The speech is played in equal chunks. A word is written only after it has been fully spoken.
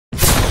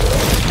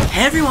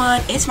Hey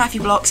everyone, it's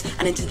Blocks,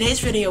 and in today's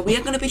video we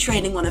are going to be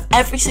trading one of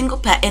every single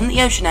pet in the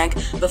ocean egg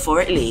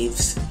before it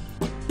leaves.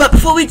 But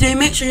before we do,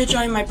 make sure you're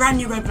joining my brand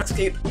new Roblox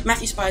group,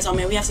 Matthew Spies on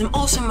me. We have some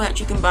awesome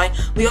merch you can buy.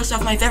 We also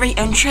have my very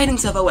own trading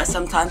server where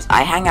sometimes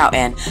I hang out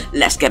in.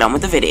 Let's get on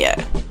with the video.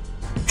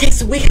 Okay,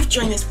 so we have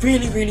joined this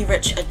really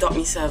rich Adopt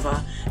Me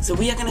server. So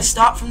we are going to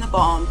start from the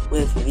bottom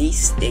with the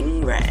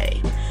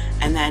Stingray.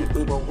 And then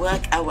we will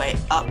work our way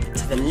up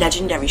to the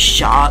legendary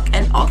shark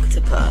and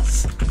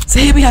octopus. So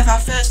here we have our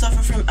first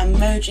offer from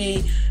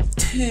Emoji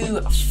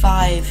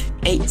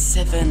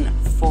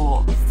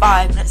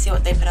 258745. Let's see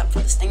what they put up for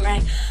the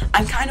Stingray.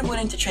 I'm kind of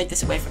willing to trade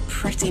this away for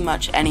pretty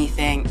much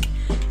anything,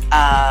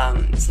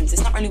 since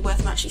it's not really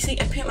worth much. You see,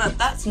 a Puma,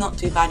 that's not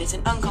too bad. It's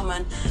an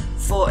uncommon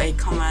for a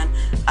common.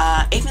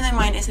 Even though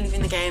mine is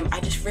leaving the game, I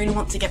just really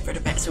want to get rid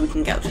of it so we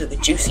can get up to the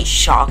juicy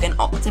shark and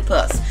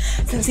octopus.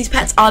 Since these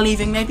pets are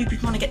leaving, maybe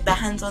people want to get their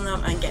hands on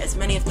them and get as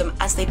many of them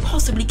as they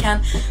possibly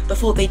can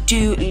before they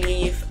do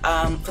leave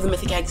for the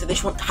mythic egg, so they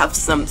just want to have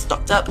some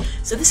stocked up.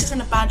 So this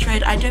isn't a bad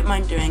trade, I don't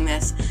mind doing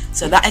this.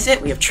 So that is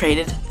it, we have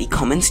traded the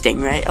common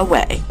Stingray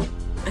away.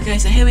 Okay,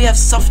 so here we have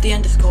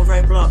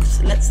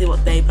Softy_Roblox. Let's see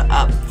what they put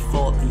up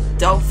for the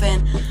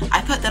dolphin.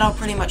 I put that I'll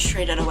pretty much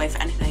trade it away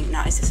for anything.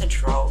 Now, is this a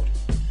troll?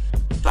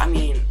 But I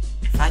mean,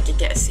 if I could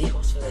get a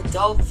seahorse for the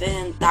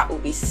dolphin, that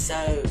would be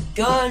so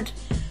good.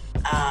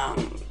 I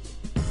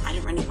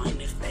don't really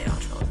mind if they are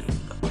trolling,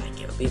 but like,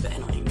 it would be a bit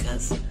annoying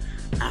because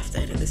I have to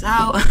edit this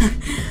out.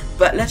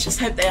 But let's just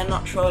hope they are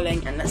not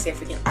trolling, and let's see if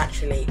we can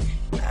actually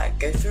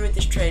go through with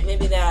this trade.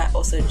 Maybe they're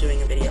also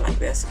doing a video like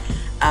this.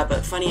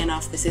 But funny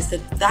enough, this is the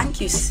thank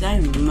you so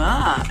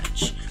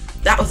much.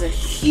 That was a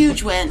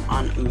huge win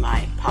on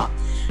my part.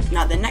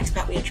 Now the next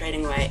pet we are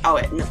trading away. Oh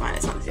wait, never mind.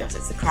 It's not the seahorse.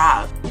 It's the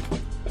crab.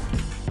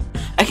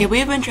 Okay,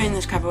 we've been trading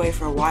this crab away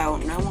for a while.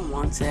 No one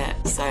wants it,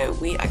 so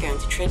we are going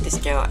to trade this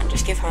girl and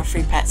just give her a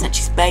free pet since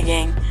she's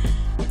begging.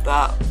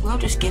 But we'll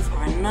just give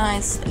her a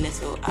nice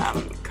little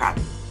crab.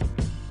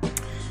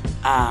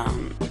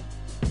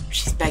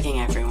 She's begging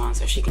everyone,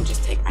 so she can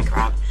just take my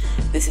crab.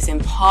 This is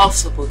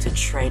impossible to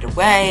trade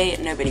away.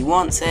 Nobody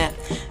wants it.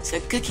 So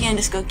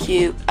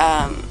Cookie_cute,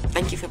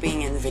 thank you for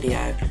being in the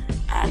video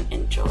and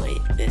enjoy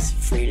this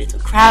free little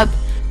crab.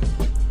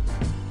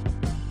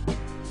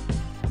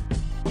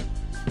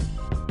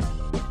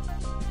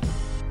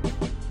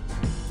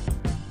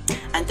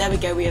 And there we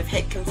go, we have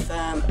hit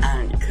confirm,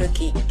 and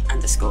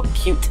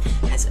Cookie_cute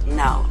has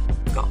now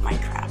got my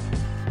crab.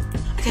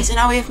 Okay, so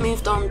now we have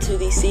moved on to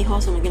the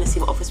seahorse, and we're going to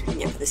see what offers we can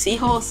get for the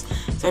seahorse.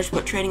 So I just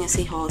put trading a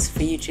seahorse for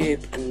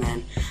YouTube, and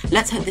then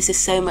let's hope this is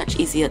so much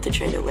easier to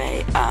trade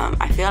away.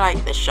 I feel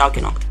like the shark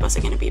and octopus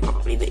are going to be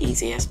probably the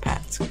easiest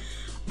pets.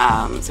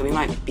 So we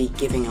might be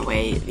giving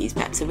away these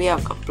pets. So we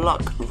have a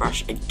block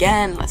rush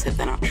again. Let's hope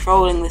they're not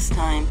trolling this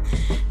time,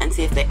 and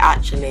see if they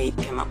actually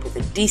come up with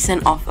a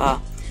decent offer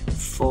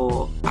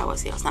for our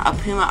seahorse. Now a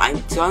Puma, I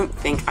don't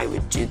think I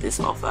would do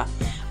this offer.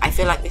 I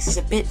feel like this is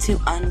a bit too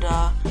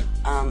under,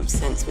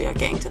 since we are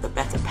getting to the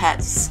better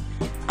pets.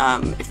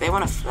 If they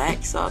want to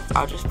flex,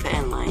 I'll just put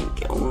in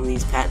like all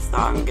these pets that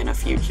I'm gonna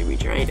future be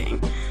trading.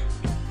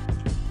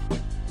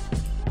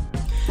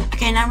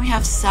 Okay, now we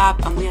have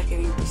Sab, and we are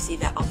going to see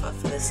their offer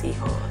for the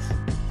seahorse.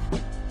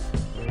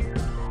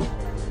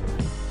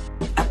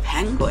 A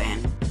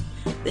penguin.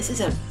 This is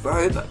a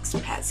Robux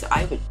pet, so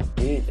I would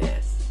do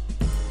this.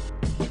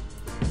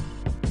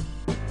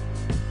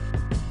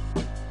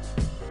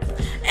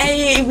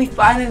 Hey, we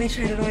finally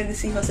traded away the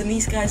seahorse, and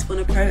these guys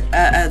want a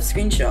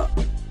screenshot.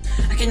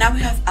 Okay, now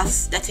we have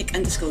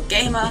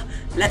Aesthetic_Gamer.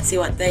 Let's see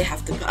what they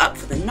have to put up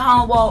for the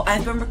narwhal.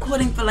 I've been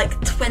recording for like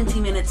 20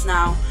 minutes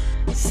now,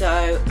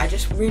 so I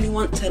just really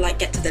want to like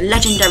get to the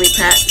legendary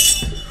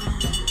pets.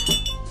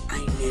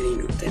 I nearly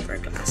knocked over a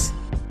glass.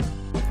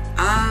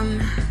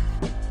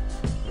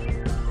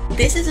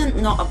 This isn't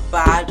not a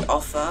bad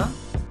offer,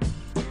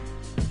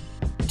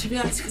 to be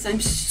honest, because I'm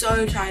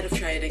so tired of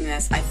trading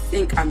this. I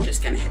think I'm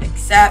just gonna hit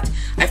accept.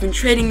 I've been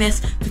trading this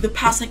for the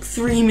past like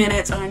 3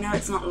 minutes, and I know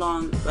it's not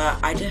long, but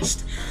I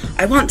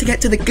want to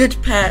get to the good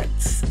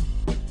pets,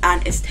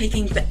 and it's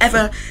taking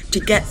forever to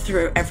get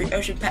through every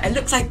ocean pet. It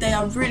looks like they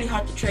are really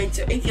hard to trade,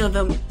 so if you're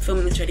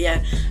filming this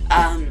video,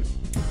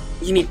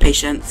 you need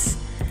patience,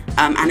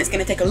 and it's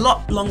gonna take a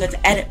lot longer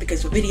to edit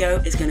because the video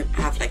is gonna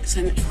have like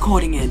so much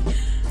recording in.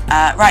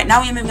 Right,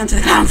 now we're moving on to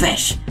the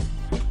clownfish.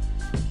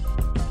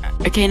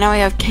 Okay, now we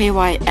have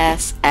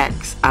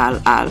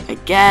KYSXLL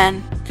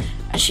again.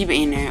 A Shiba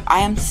Inu.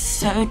 I am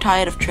so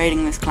tired of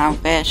trading this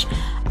clownfish.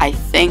 I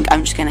think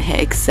I'm just gonna hit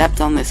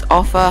accept on this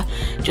offer,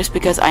 just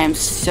because I am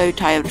so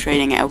tired of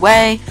trading it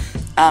away.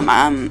 And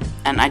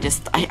I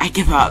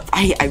give up.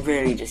 I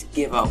really just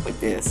give up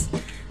with this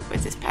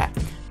pet.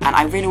 And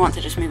I really want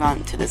to just move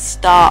on to the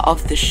star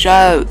of the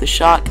show, the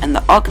shark and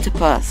the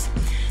octopus.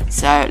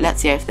 So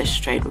let's see if this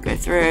trade will go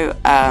through.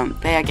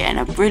 They are getting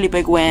a really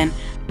big win,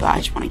 but I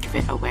just want to give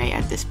it away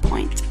at this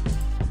point.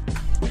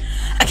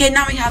 Okay,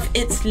 now we have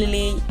It's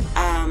Lily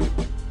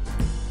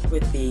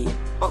with the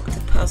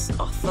octopus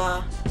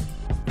offer.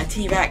 A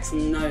T-Rex,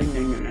 no.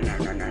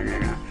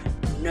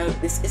 Nope,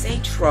 this is a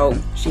troll.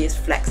 She is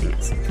flexing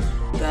us.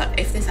 But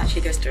if this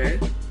actually goes through,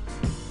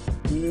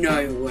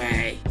 no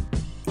way.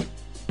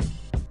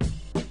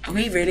 Are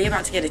we really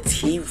about to get a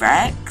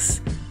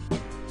T-Rex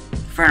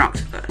for an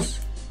octopus?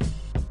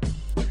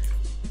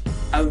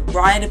 A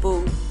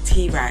rideable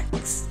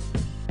T-Rex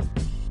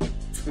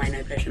for my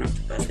no potion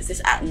octopus. Is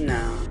this at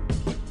no?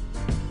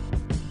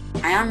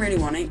 I am really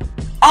wanting.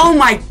 Oh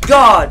my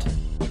god!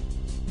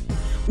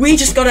 We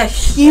just got a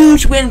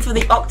huge win for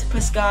the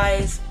octopus,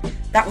 guys.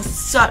 That was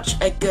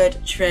such a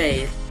good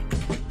trade.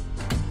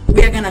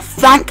 We are going to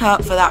thank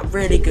up for that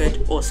really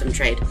good, awesome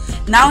trade.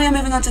 Now we are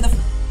moving on to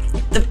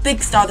the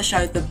big star of the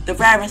show, the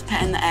rarest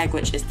pet in the egg,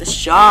 which is the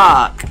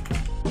shark.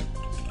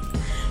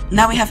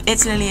 Now we have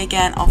It's Lily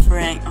again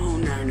offering. Oh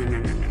no, no, no,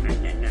 no, no,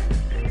 no,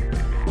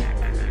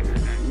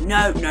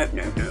 no, no, no,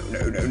 no, no,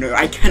 no, no, no.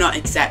 I cannot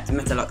accept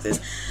Metaloxes.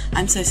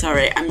 I'm so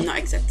sorry. I'm not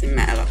accepting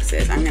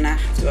Metaloxes. I'm going to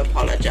have to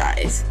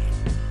apologize.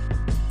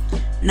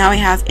 Now we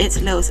have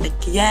It's Lils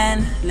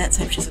again. Let's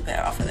hope she's a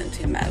better offer than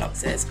 2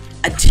 Metaloxes.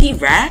 A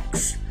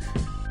T-Rex?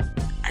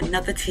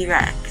 Another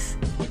T-Rex.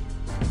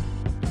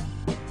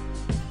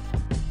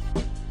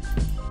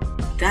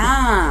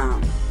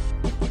 Damn.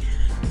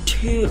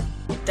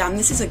 Damn,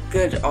 this is a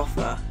good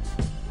offer.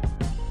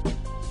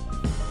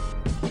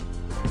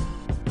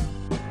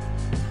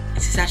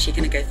 This is actually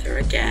going to go through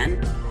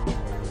again.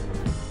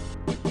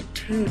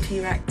 2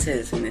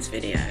 T-Rexes in this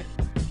video.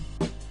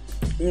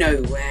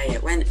 No way,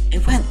 it went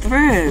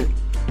through.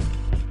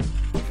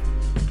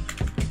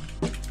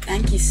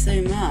 Thank you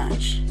so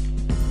much.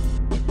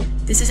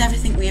 This is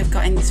everything we have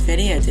got in this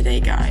video today,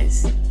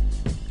 guys.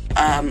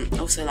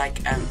 Also,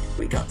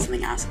 we got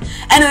something else.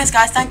 Anyways,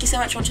 guys, thank you so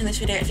much for watching this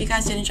video. If you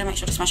guys did enjoy, make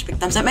sure to smash a big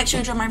thumbs up. Make sure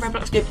to join my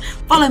Roblox group.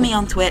 Follow me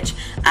on Twitch,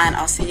 and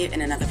I'll see you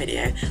in another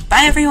video.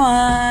 Bye,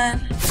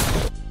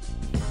 everyone.